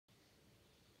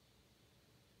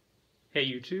Hey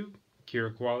YouTube,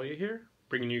 Kira Qualia here,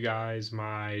 bringing you guys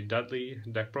my Dudley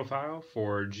deck profile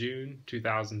for June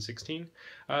 2016.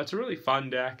 It's a really fun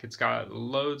deck. It's got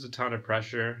a ton of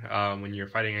pressure when you're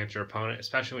fighting against your opponent,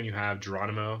 especially when you have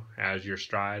Geronimo as your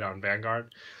stride on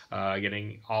Vanguard.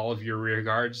 Getting all of your rear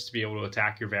guards to be able to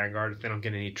attack your Vanguard. If they don't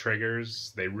get any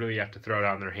triggers, they really have to throw it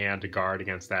on their hand to guard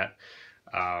against that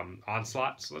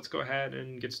onslaught. So let's go ahead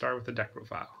and get started with the deck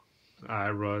profile. I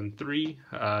run 3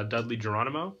 Dudley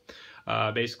Geronimo.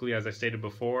 Basically, as I stated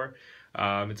before,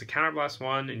 it's a counterblast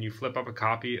 1, and you flip up a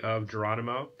copy of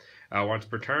Geronimo once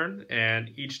per turn,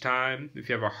 and each time, if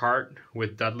you have a heart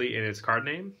with Dudley in its card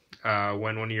name,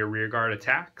 when one of your rear guard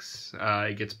attacks,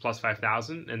 it gets plus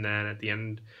 5,000, and then at the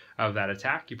end of that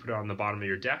attack, you put it on the bottom of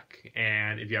your deck,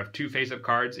 and if you have 2 face-up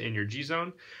cards in your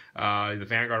G-zone, the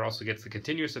Vanguard also gets the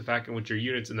continuous effect in which your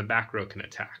units in the back row can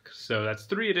attack. So that's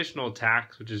 3 additional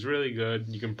attacks, which is really good.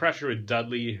 You can pressure with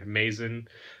Dudley, Mason,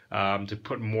 to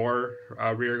put more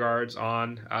rear guards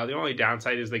on. The only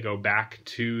downside is they go back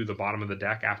to the bottom of the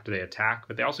deck after they attack,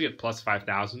 but they also get plus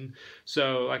 5,000.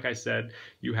 So like I said,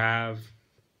 you have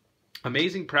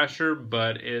amazing pressure,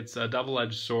 but it's a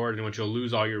double-edged sword in which you'll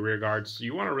lose all your rear guards. So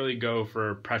you want to really go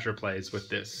for pressure plays with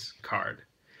this card.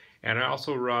 And I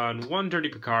also run 1 Dirty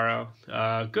Picaro,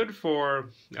 good for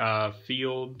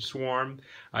field swarm.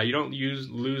 You don't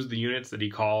lose the units that he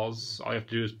calls. All you have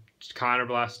to do is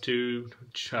counterblast 2,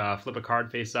 flip a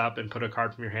card face up, and put a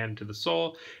card from your hand into the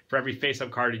soul. For every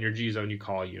face-up card in your G-zone, you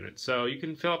call a unit. So you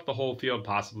can fill up the whole field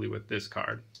possibly with this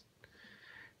card.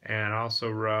 And I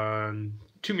also run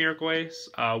 2 Miracle Ace.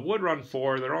 Would run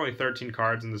 4. There are only 13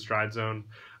 cards in the Stride Zone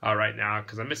right now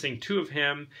because I'm missing 2 of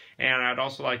him, and I'd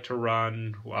also like to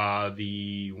run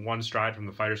the 1 Stride from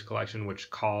the Fighters Collection, which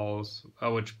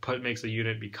makes a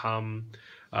unit become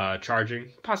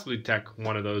charging. Possibly tech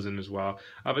one of those in as well.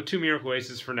 But 2 Miracle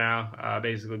Aces for now,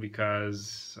 basically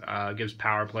because it gives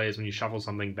power plays when you shuffle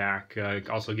something back. It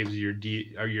also gives you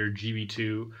your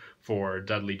GB2 for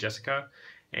Dudley Jessica.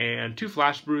 And 2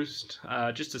 Flash Boost,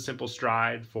 just a simple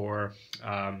stride for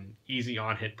easy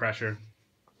on-hit pressure.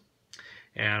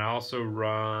 And I also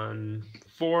run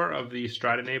 4 of the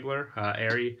Stride Enabler,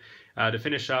 Airy. To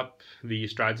finish up the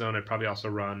Stride Zone, I'd probably also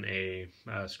run a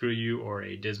Screw You or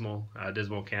a Dismal.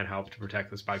 Dismal can help to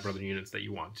protect the Spike Brother units that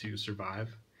you want to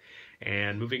survive.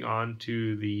 And moving on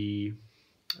to the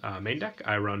main deck,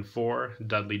 I run 4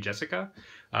 Dudley Jessica.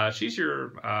 She's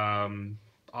your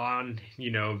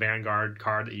Vanguard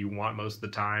card that you want most of the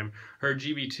time. Her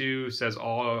GB2 says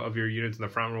all of your units in the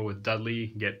front row with Dudley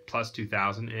get plus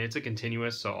 2,000, and it's a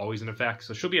continuous, so always in effect.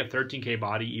 So she'll be a 13k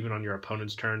body even on your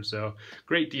opponent's turn, so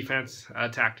great defense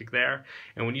tactic there.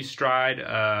 And when you stride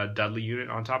a Dudley unit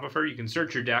on top of her, you can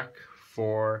search your deck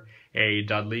for a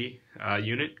Dudley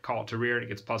unit, call it to rear, and it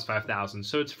gets plus 5,000.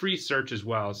 So it's free search as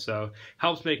well, so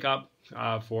helps make up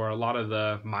for a lot of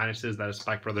the minuses that a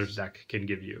Spike Brothers deck can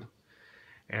give you.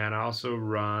 And I also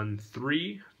run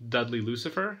 3 Dudley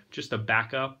Lucifer, just a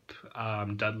backup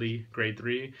Dudley grade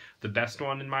 3, the best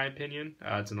one in my opinion.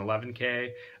 It's an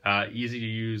 11k, easy to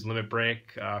use, limit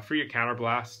break, free of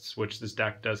counterblasts, which this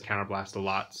deck does counterblast a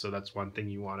lot, so that's one thing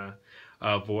you want to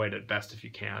avoid at best if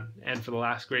you can. And for the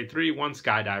last grade 3, 1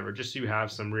 Skydiver, just so you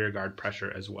have some rear guard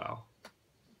pressure as well.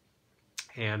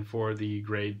 And for the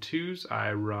grade 2s,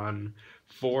 I run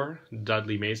 4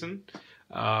 Dudley Mason.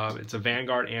 It's a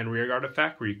Vanguard and Rearguard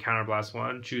effect where you counterblast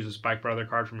 1, choose a Spike Brother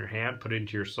card from your hand, put it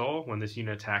into your soul. When this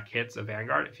unit attack hits a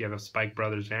Vanguard, if you have a Spike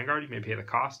Brothers Vanguard, you may pay the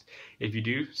cost. If you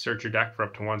do, search your deck for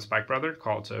up to 1 Spike Brother,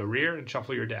 call it to rear, and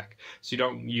shuffle your deck. So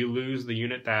you lose the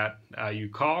unit that you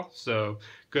call, so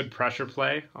good pressure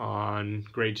play on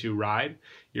grade 2 ride.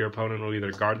 Your opponent will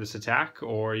either guard this attack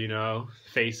or,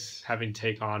 face having to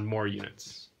take on more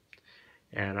units.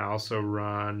 And I also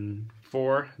run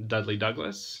 4 Dudley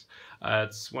Douglas.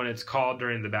 When it's called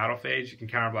during the battle phase, you can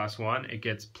counterblast 1. It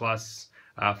gets plus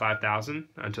 5,000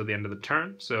 until the end of the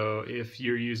turn. So if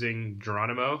you're using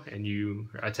Geronimo and you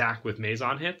attack with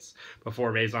Mason hits,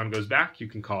 before Mason goes back, you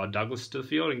can call a Douglas to the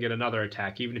field and get another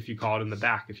attack, even if you call it in the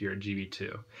back if you're a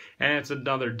GB2. And it's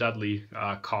another Dudley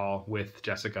call with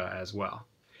Jessica as well.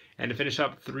 And to finish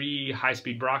up, 3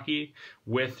 high-speed Brocky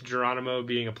with Geronimo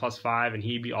being a plus 5 and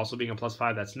he also being a plus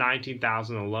 5. That's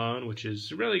 19,000 alone, which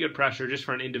is really good pressure just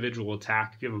for an individual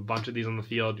attack. If you have a bunch of these on the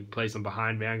field, you can place them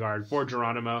behind Vanguard for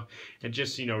Geronimo and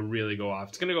just, really go off.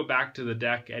 It's going to go back to the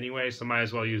deck anyway, so might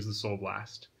as well use the Soul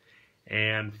Blast.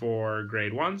 And for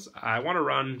grade 1s, I want to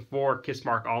run 4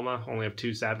 Kissmark Alma. Only have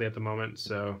 2 sadly at the moment,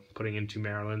 so putting in 2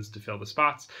 Marilyns to fill the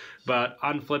spots. But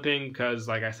unflipping because,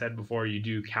 like I said before, you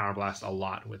do counterblast a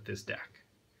lot with this deck.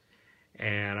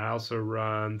 And I also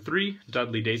run 3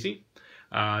 Dudley Daisy.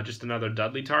 Just another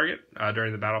Dudley target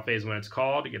during the battle phase when it's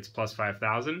called. It gets plus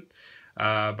 5,000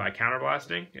 by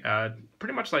counterblasting.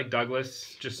 Pretty much like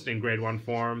Douglas, just in grade 1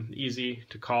 form. Easy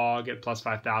to call, get plus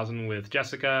 5,000 with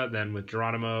Jessica, then with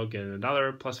Geronimo get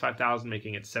another plus 5,000,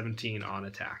 making it 17 on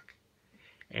attack.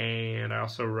 And I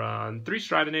also run 3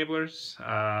 stride enablers.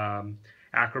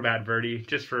 Acrobat Verdi,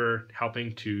 just for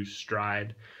helping to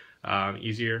stride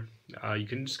easier. You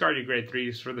can discard your grade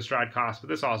 3s for the stride cost, but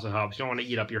this also helps. You don't want to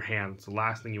eat up your hand. It's the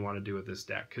last thing you want to do with this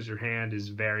deck, because your hand is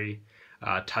very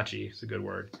touchy. It's a good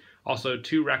word. Also,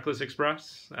 2 Reckless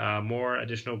Express, more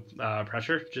additional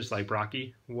pressure, just like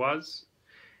Brocky was.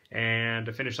 And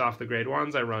to finish off the grade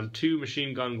 1s, I run 2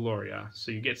 Machine Gun Gloria,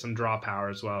 so you get some draw power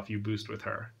as well if you boost with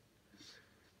her.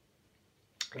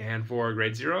 And for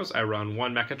grade 0s, I run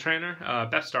 1 Mecha Trainer.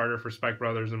 Best starter for Spike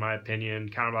Brothers in my opinion.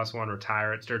 Counterblast 1,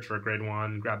 retire it, search for a grade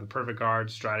 1, grab the perfect guard,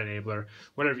 stride enabler,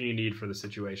 whatever you need for the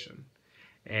situation.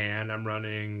 And I'm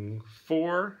running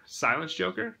 4 Silence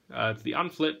Joker. It's the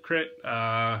unflip crit.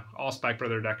 All Spike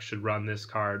Brother decks should run this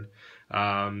card.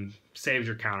 Saves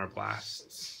your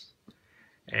counterblasts.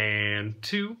 And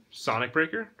 2 Sonic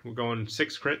Breaker. We're going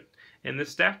 6 crit in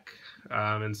this deck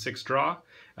and 6 draw.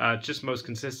 Just most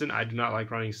consistent. I do not like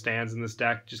running stands in this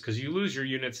deck just because you lose your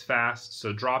units fast,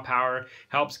 so draw power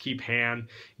helps keep hand.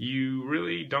 You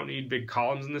really don't need big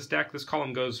columns in this deck. This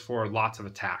column goes for lots of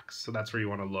attacks, so that's where you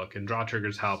want to look, and draw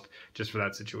triggers help just for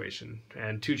that situation.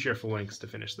 And 2 Cheerful Links to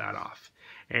finish that off.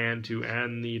 And to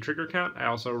end the trigger count, I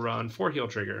also run 4 Heal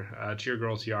Trigger. Cheer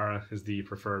Girl Tiara is the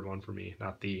preferred one for me,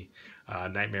 not the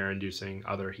nightmare-inducing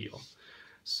other heal.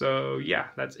 So yeah,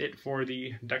 that's it for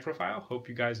the deck profile. Hope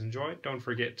you guys enjoyed. Don't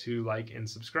forget to like and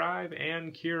subscribe,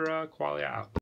 and Kira Qualia out.